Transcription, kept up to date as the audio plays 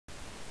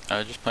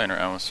Just playing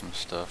around with some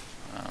stuff.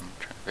 Trying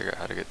to figure out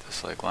how to get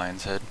this like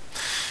lion's head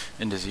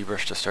into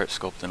Zbrush to start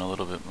sculpting a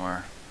little bit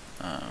more.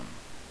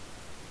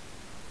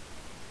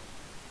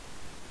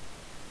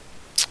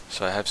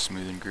 So I have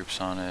smoothing groups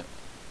on it.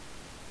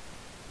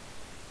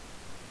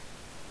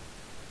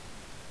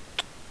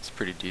 It's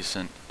pretty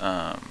decent.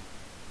 I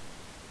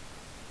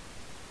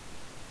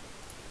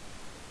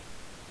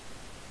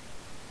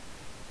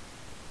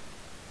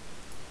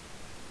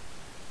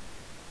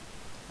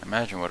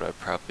imagine what I'd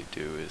probably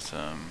do is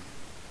turn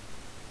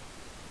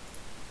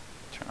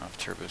off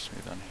turbo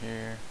smooth on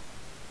here.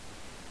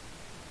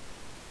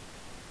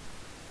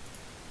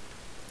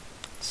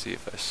 Let's see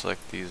if I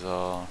select these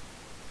all.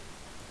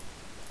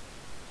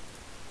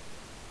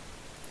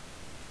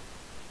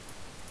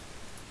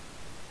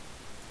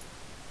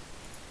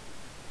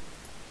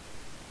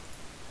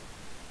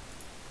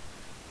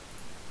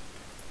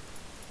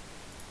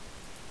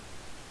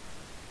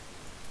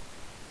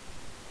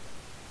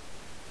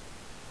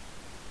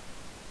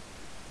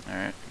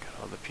 Alright,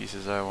 got all the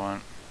pieces I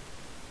want.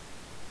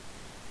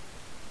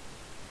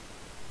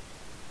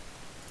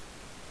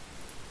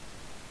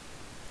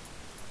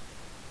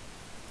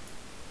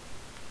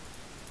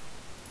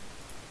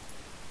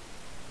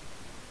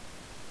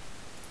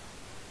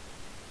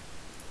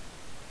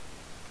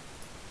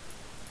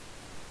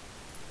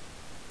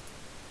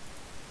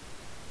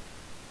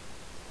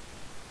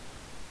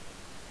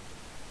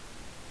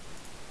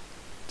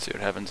 See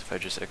what happens if I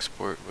just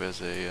export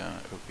with a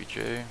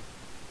OBJ.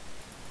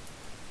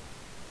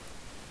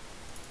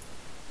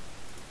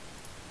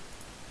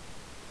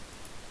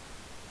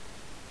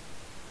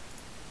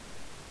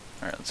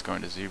 Alright, let's go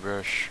into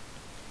Zbrush.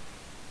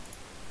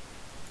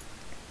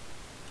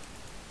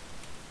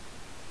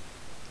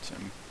 So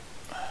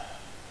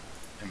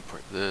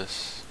import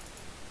this.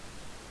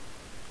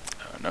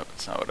 Oh no,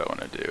 that's not what I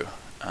want to do.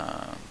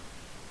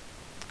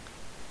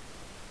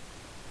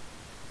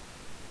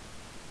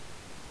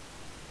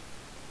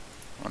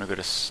 I want to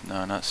go to,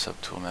 no, not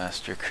Subtool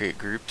Master, create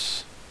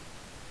groups.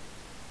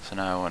 So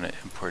now I want to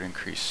import and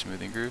crease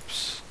smoothing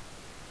groups.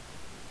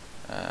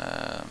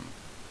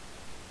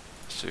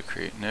 So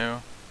create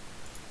new.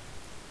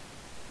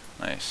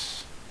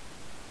 Nice.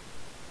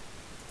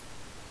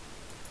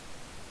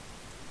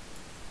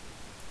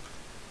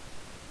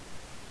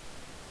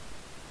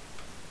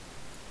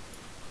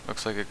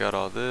 Looks like I got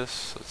all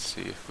this. Let's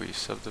see if we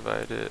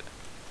subdivide it.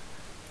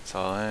 It's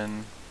all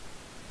in.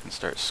 And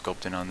start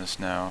sculpting on this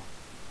now.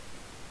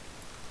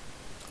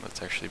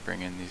 Let's actually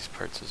bring in these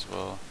parts as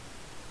well.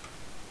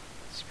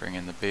 Let's bring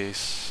in the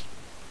base.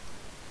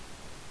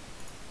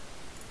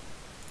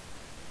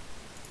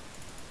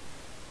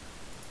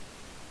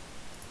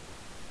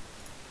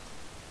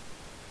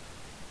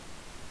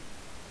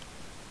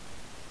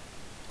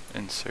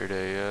 Insert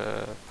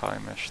a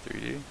polymesh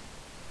 3D.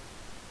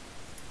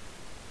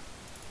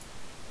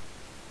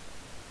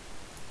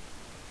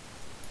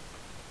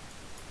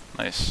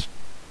 Nice.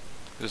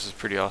 This is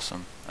pretty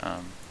awesome.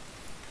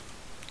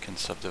 Can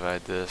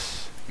subdivide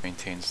this,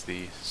 maintains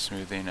the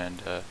smoothing,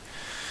 and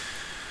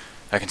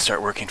I can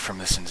start working from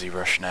this in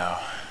Zbrush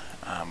now,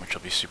 which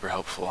will be super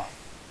helpful.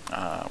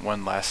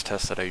 One last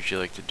test that I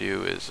usually like to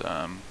do is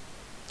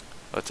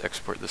let's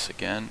export this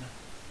again.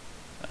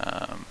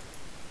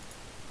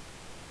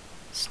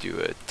 Let's do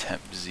a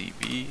temp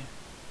ZB,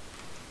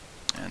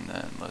 and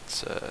then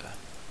let's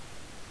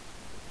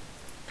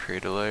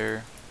create a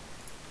layer.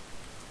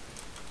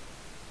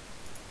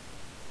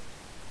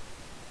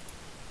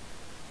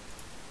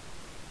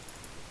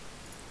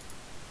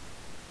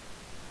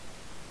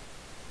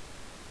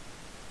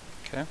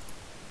 Okay.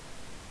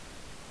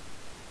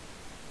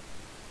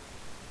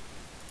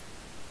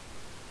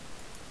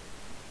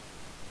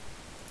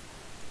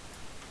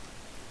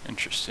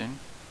 Interesting.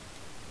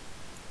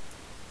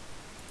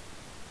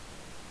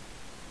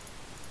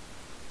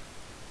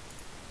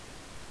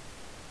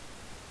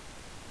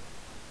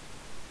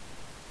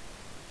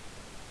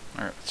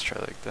 Alright, let's try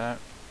like that.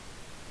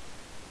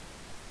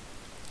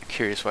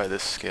 Curious why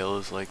this scale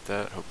is like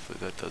that. Hopefully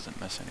that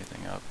doesn't mess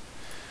anything up.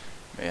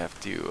 May have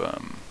to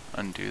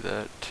undo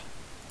that.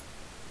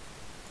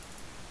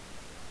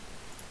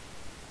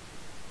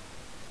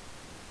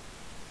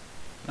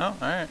 Oh,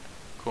 alright,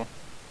 cool.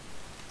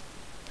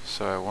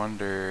 So I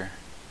wonder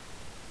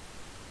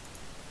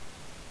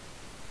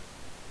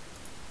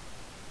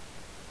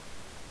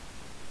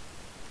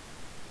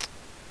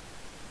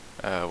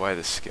why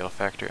the scale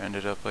factor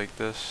ended up like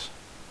this.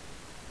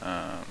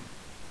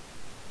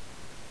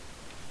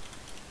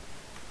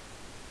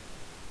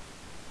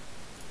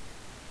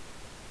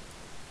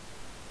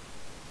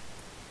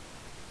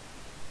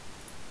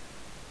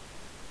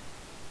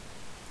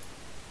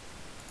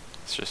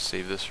 Let's just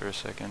save this for a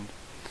second.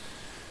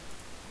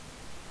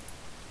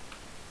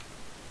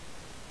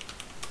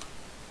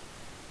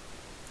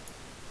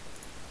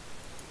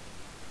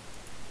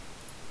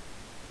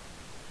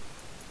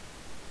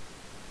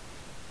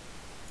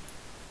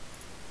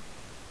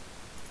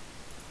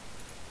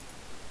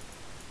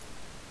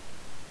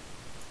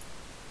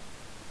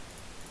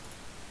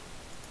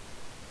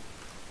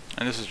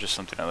 and this is just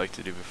something I like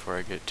to do before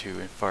I get too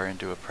far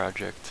into a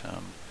project.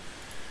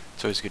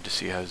 It's always good to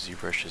see how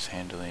ZBrush is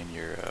handling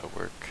your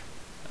work.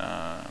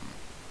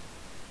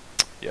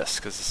 Yes,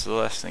 because it's the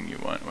last thing you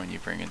want when you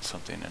bring in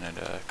something and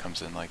it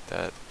comes in like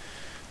that.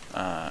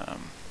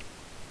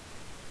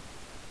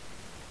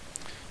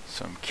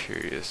 So I'm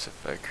curious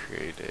if I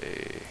create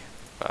a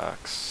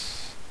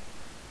box,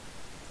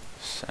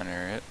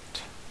 center it,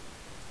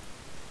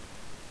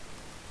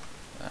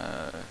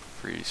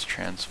 freeze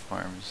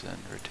transforms and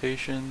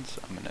rotations.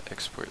 I'm going to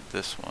export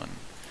this one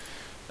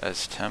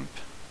as temp.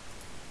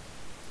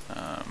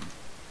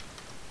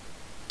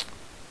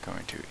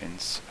 Going to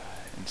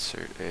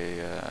insert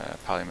a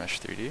polymesh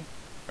 3D,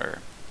 or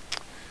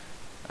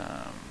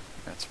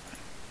that's fine.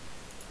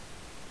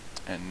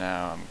 And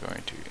now I'm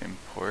going to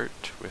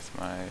import with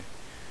my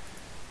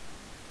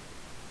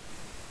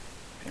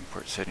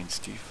import settings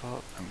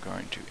default. I'm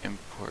going to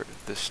import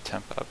this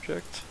temp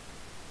object.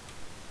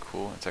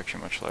 Cool, it's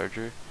actually much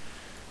larger.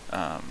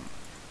 I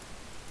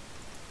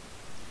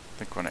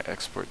think when I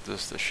export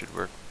this, this should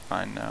work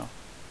fine now.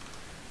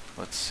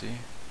 Let's see.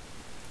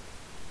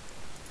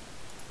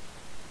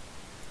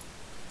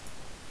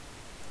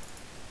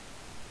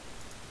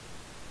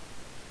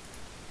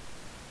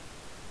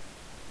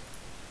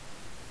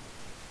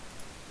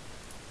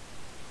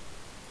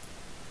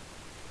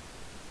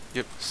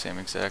 Yep, same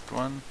exact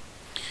one.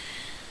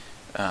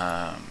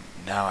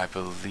 Now I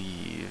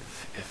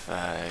believe if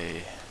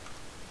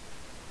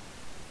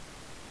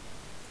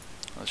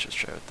let's just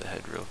try with the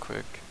head real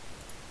quick.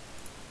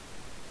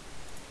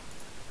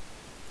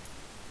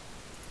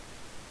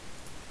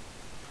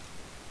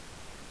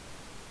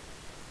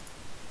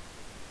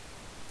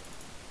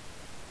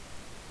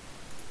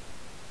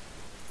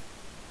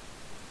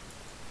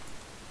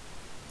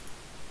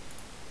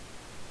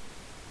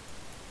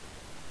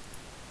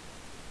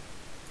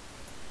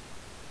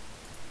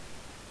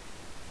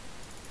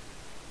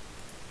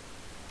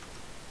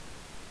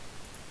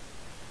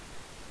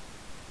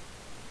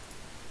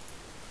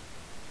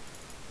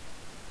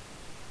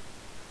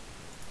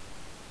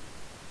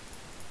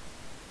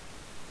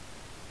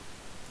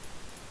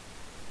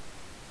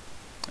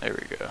 There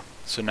we go.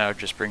 So now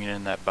just bringing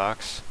in that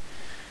box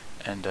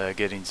and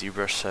getting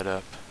ZBrush set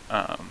up.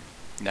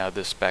 Now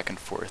this back and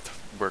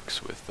forth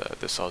works with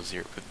this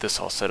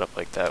all set up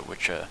like that,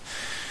 which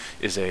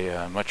is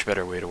a much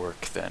better way to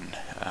work than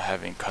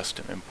having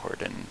custom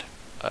import and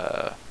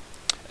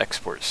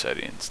export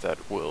settings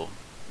that will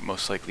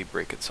most likely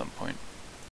break at some point.